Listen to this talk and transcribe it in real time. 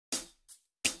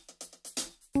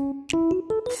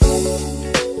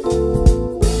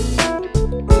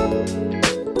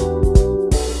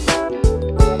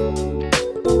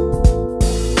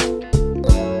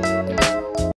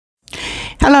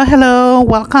Hello,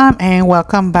 welcome and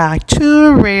welcome back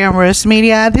to Ray and Rose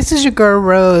Media. This is your girl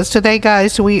Rose. Today,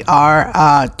 guys, we are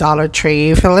at Dollar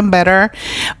Tree, feeling better.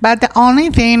 But the only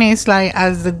thing is, like,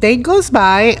 as the day goes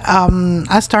by,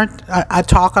 I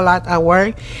talk a lot at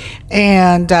work,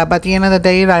 and by the end of the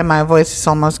day, like, my voice is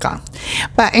almost gone.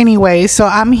 But anyway, so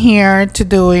I'm here to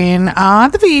doing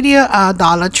the video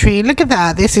Dollar Tree. Look at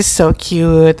that. This is so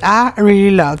cute. I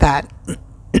really love that.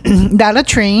 Dollar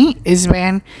Tree has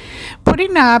been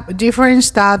putting up different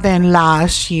stuff than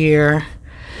last year.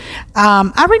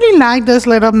 I really like this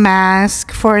little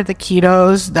mask for the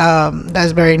kiddos.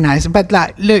 That's very nice. But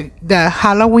like, look, the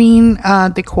Halloween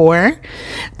decor,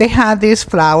 they have these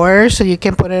flowers, so you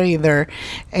can put it either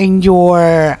in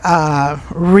your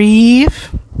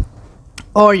wreath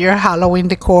or your Halloween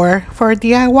decor for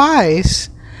DIYs.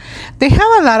 They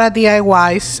have a lot of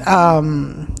DIYs.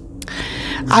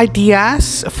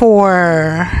 Ideas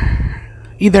for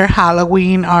either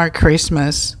Halloween or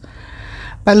Christmas.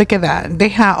 But look at that, they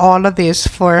have all of this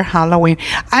for Halloween.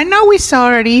 I know we saw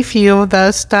already a few of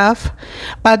the stuff,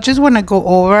 but I just want to go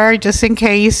over just in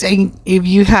case, and if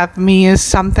you have missed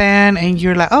something and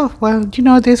you're like, oh well, you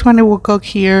know, this one, it will go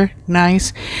here.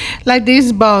 Nice. Like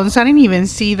these bones, I didn't even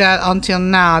see that until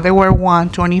now. They were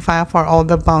 $125 for all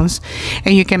the bones,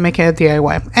 and you can make it a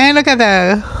DIY. And look at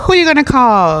that, who you gonna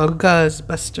call?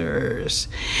 Ghostbusters.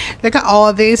 Look at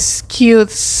all these cute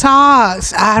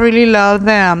socks. I really love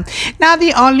them. Now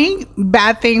the only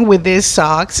bad thing with these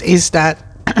socks is that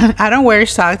I don't wear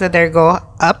socks that they go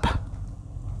up.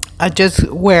 I just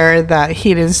wear the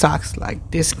hidden socks,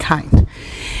 like this kind.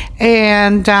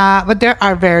 And but they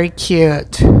are very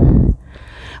cute,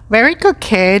 very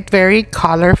coquette, very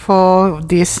colorful.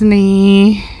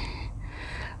 Disney,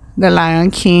 the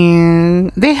Lion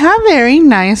King, they have very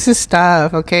nice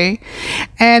stuff. Okay,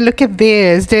 and look at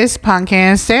these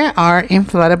pumpkins. They are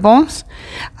inflatables.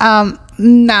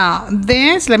 Now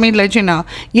this, let me let you know,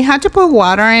 you have to put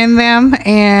water in them,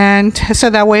 and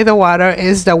so that way the water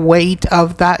is the weight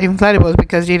of that inflatables,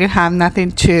 because you didn't have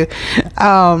nothing to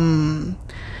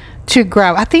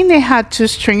grab. I think they had 2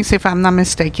 strings, if I'm not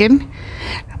mistaken.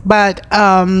 But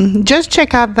just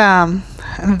check out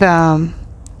the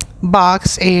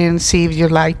box and see if you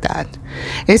like that.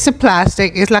 It's a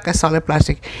plastic, it's like a solid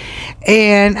plastic,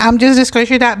 and I'm just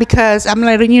disclosing that because I'm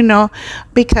letting you know,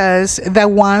 because the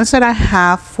ones that I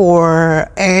have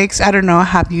for eggs, I don't know,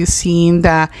 have you seen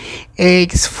the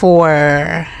eggs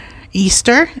for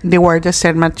Easter? They were the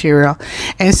same material,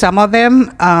 and some of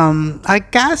them I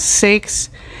got 6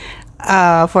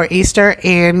 for Easter,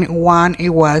 and one, it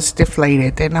was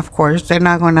deflated, and of course they're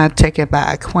not gonna take it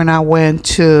back. When I went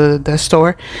to the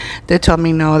store, they told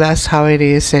me no, that's how it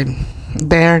is, and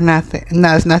there's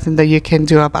nothing that you can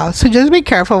do about. So just be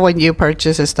careful when you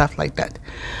purchase stuff like that.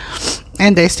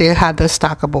 And they still had the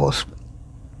stackables.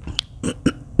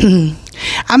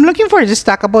 I'm looking for the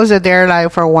stackables that they're like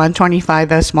for $125,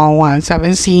 the small ones. I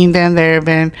haven't seen them. They've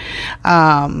been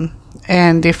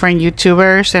and different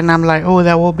YouTubers, and I'm like, oh,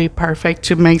 that will be perfect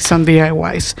to make some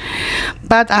DIYs,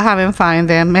 but I haven't found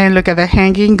them. And look at the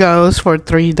hanging ghosts for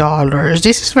 $3.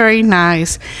 This is very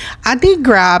nice. I did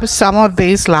grab some of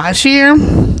these last year,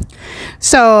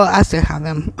 so I still have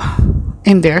them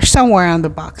in there somewhere on the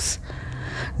box.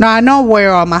 Now I know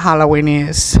where all my Halloween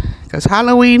is, because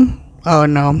Halloween, oh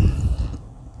no.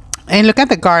 And look at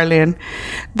the garland,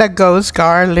 the ghost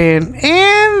garland,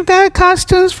 and the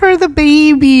costumes for the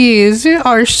babies. They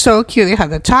are so cute. They have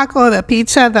the taco, the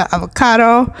pizza, the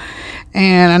avocado,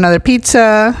 and another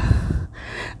pizza.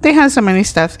 They have so many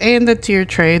stuff. And the tier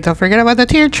tray. Don't forget about the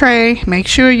tier tray. Make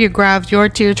sure you grab your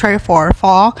tier tray for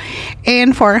fall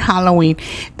and for Halloween.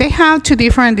 They have 2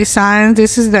 different designs.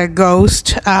 This is the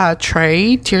ghost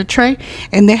tier tray,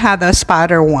 and they have the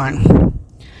spider one.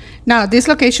 Now this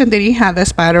location didn't have the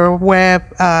spider web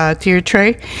tier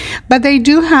tray, but they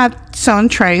do have some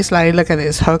trays. Like, look at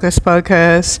this, Hocus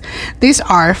Pocus. These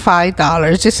are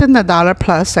 $5. This is in the dollar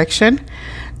plus section,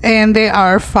 and they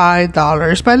are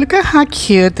 $5. But look at how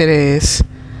cute it is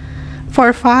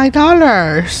for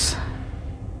 $5.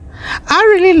 I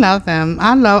really love them.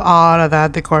 I love all of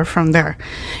that decor from there.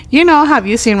 You know, have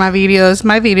you seen my videos?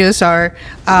 My videos are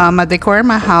my decor in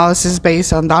my house is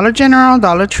based on Dollar General,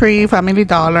 Dollar Tree, Family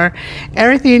Dollar,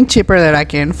 everything cheaper that I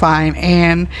can find,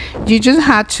 and you just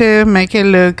have to make it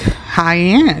look high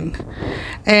end.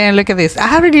 And look at this,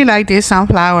 I really like this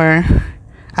sunflower.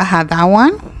 I have that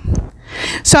one.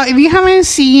 So if you haven't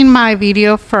seen my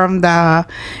video from the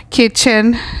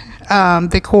kitchen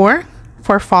decor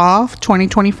for fall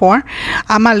 2024,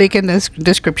 I'm gonna link in the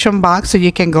description box so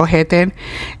you can go ahead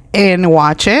and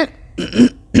watch it.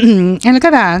 And look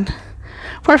at that,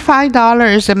 for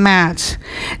 $5 a mat.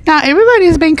 Now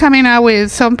everybody's been coming out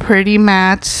with some pretty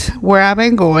mats where I've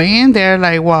been going. They're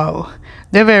like, whoa,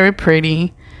 they're very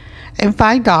pretty, and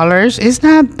 $5 is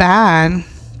not bad.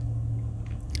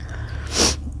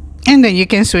 And then you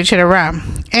can switch it around.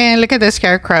 And look at the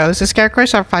scarecrows. The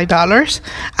scarecrows are $5.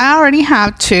 I already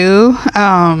have two,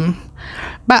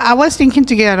 but I was thinking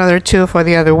to get another two for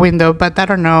the other window, but I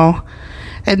don't know.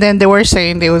 And then they were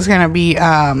saying there was gonna be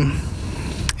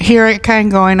hurricane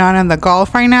going on in the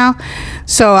Gulf right now,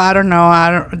 so I don't know.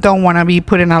 I don't want to be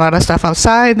putting a lot of stuff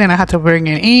outside, then I have to bring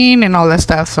it in and all that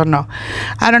stuff. So no,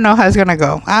 I don't know how it's gonna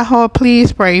go. I hope,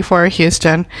 please pray for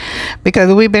Houston,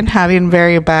 because we've been having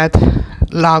very bad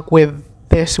luck with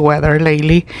this weather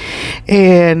lately,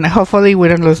 and hopefully we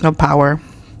don't lose no power.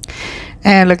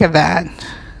 And look at that,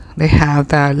 they have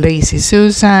the Lazy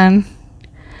Susan.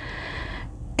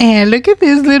 And look at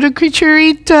these little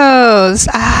creaturitos.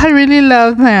 I really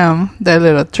love them. The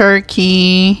little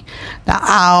turkey, the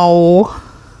owl,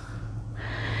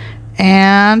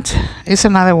 and it's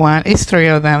another one. It's three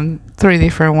of them, three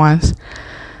different ones.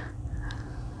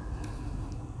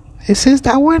 Is this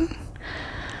that one?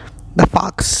 The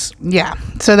fox. Yeah,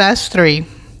 so that's three.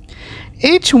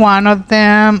 Each one of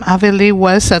them, I believe,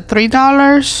 was at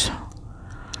 $3.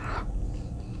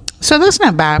 So that's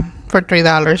not bad for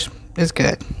 $3. It's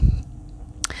good.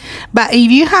 But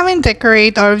if you haven't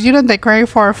decorated, or if you don't decorate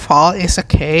for fall, it's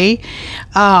okay.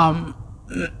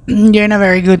 You're in a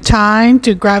very good time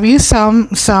to grab you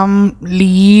some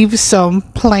leaves, some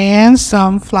plants,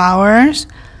 some flowers,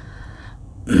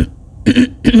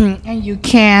 and you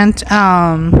can't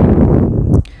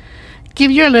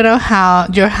give your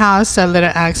house a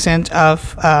little accent of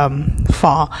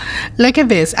fall. Look at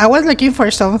this. I was looking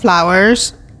for some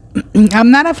flowers.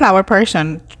 I'm not a flower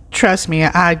person. Trust me,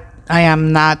 I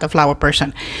am not a flower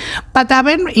person, but I've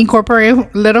been incorporating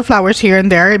little flowers here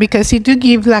and there because it do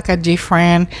give like a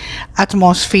different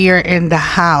atmosphere in the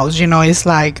house. You know, it's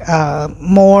like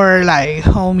more like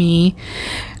homey.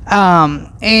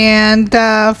 And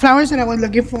the flowers that I was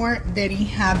looking for, they didn't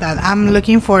have that. I'm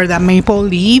looking for the maple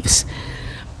leaves.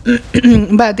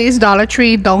 But this Dollar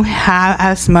Tree don't have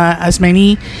as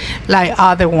many like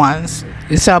other ones.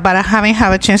 So, but I haven't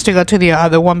had a chance to go to the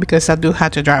other one because I do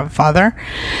have to drive farther.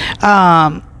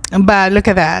 But look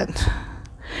at that.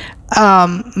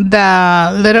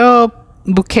 The little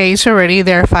bouquets already,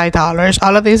 they're $5.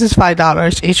 All of this is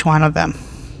 $5 each one of them.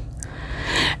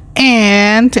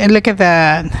 And look at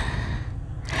that.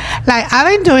 Like, I've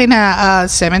been doing a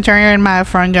cemetery in my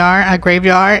front yard, a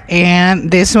graveyard,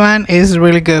 and this one is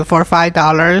really good for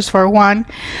 $5 for one.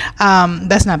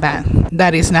 That's not bad.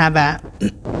 That is not bad.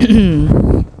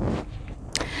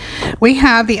 We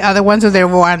have the other ones that they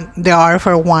are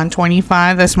for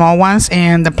 $1.25, the small ones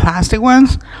and the plastic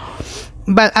ones.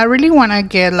 But I really want to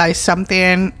get like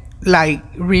something like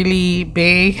really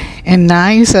big and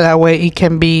nice, so that way it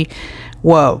can be.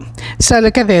 Whoa. So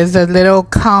look at this, the little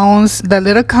cones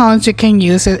you can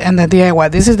use it in the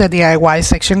DIY. This is the DIY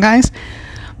section, guys.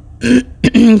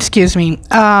 Excuse me.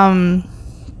 And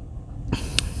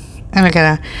look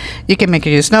at that. You can make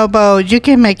you a snowboat. You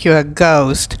can make you a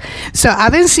ghost. So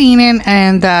I've been seeing it,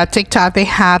 and TikTok, they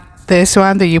have this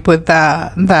one that you put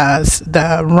the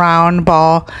round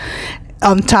ball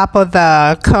on top of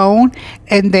the cone,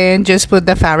 and then just put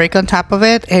the fabric on top of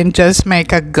it and just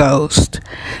make a ghost.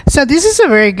 So this is a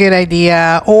very good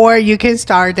idea. Or you can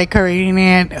start decorating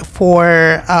it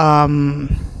for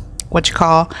what you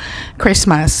call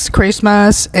Christmas.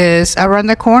 Christmas is around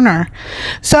the corner.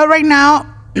 So right now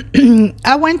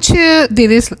I went to do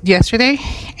this yesterday,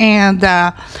 and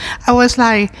I was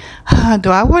like, do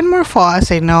I want more fall? I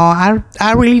say no,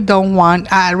 I really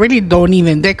don't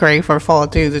even decorate for fall,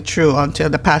 to tell you the truth, until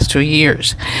the past 2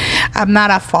 years. I'm not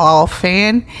a fall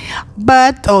fan,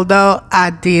 but although I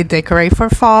did decorate for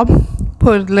fall,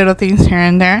 put little things here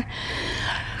and there,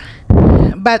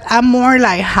 but I'm more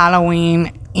like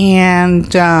Halloween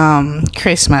and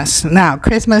Christmas. Now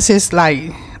Christmas is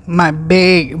like my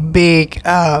big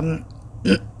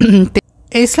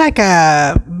it's like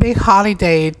a big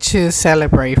holiday to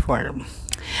celebrate for.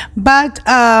 But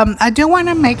I do want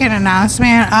to make an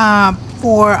announcement.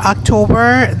 For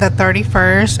October the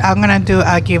 31st, I'm gonna do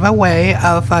a giveaway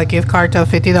of a gift card of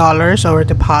 $50 or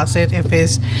deposit if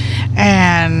it's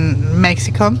in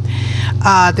Mexico.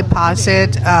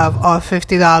 Deposit of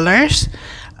 $50.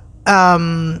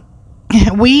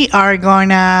 We are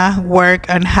gonna work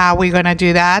on how we're gonna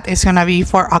do that. It's gonna be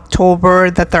for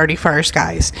October the 31st,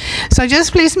 guys. So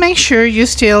just please make sure you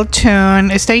stay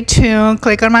tuned,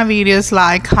 click on my videos,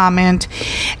 like, comment,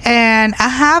 and I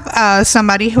have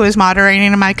somebody who is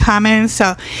moderating my comments.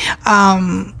 So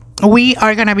we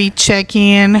are gonna be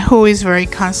checking who is very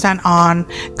constant on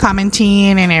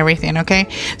commenting and everything. Okay,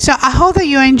 so I hope that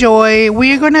you enjoy.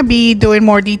 We're gonna be doing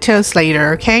more details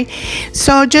later. Okay,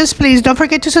 so just please don't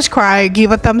forget to subscribe,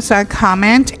 give a thumbs up,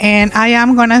 comment, and I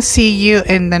am gonna see you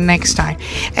in the next time.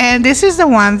 And this is the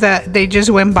one that they just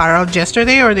went viral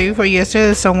yesterday or the day before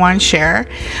yesterday. Someone shared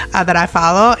that I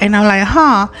follow, and I'm like,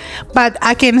 huh, but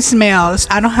I can smell.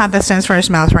 I don't have the sense for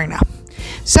smells right now.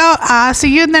 So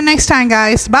see you the next time,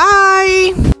 guys.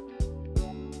 Bye.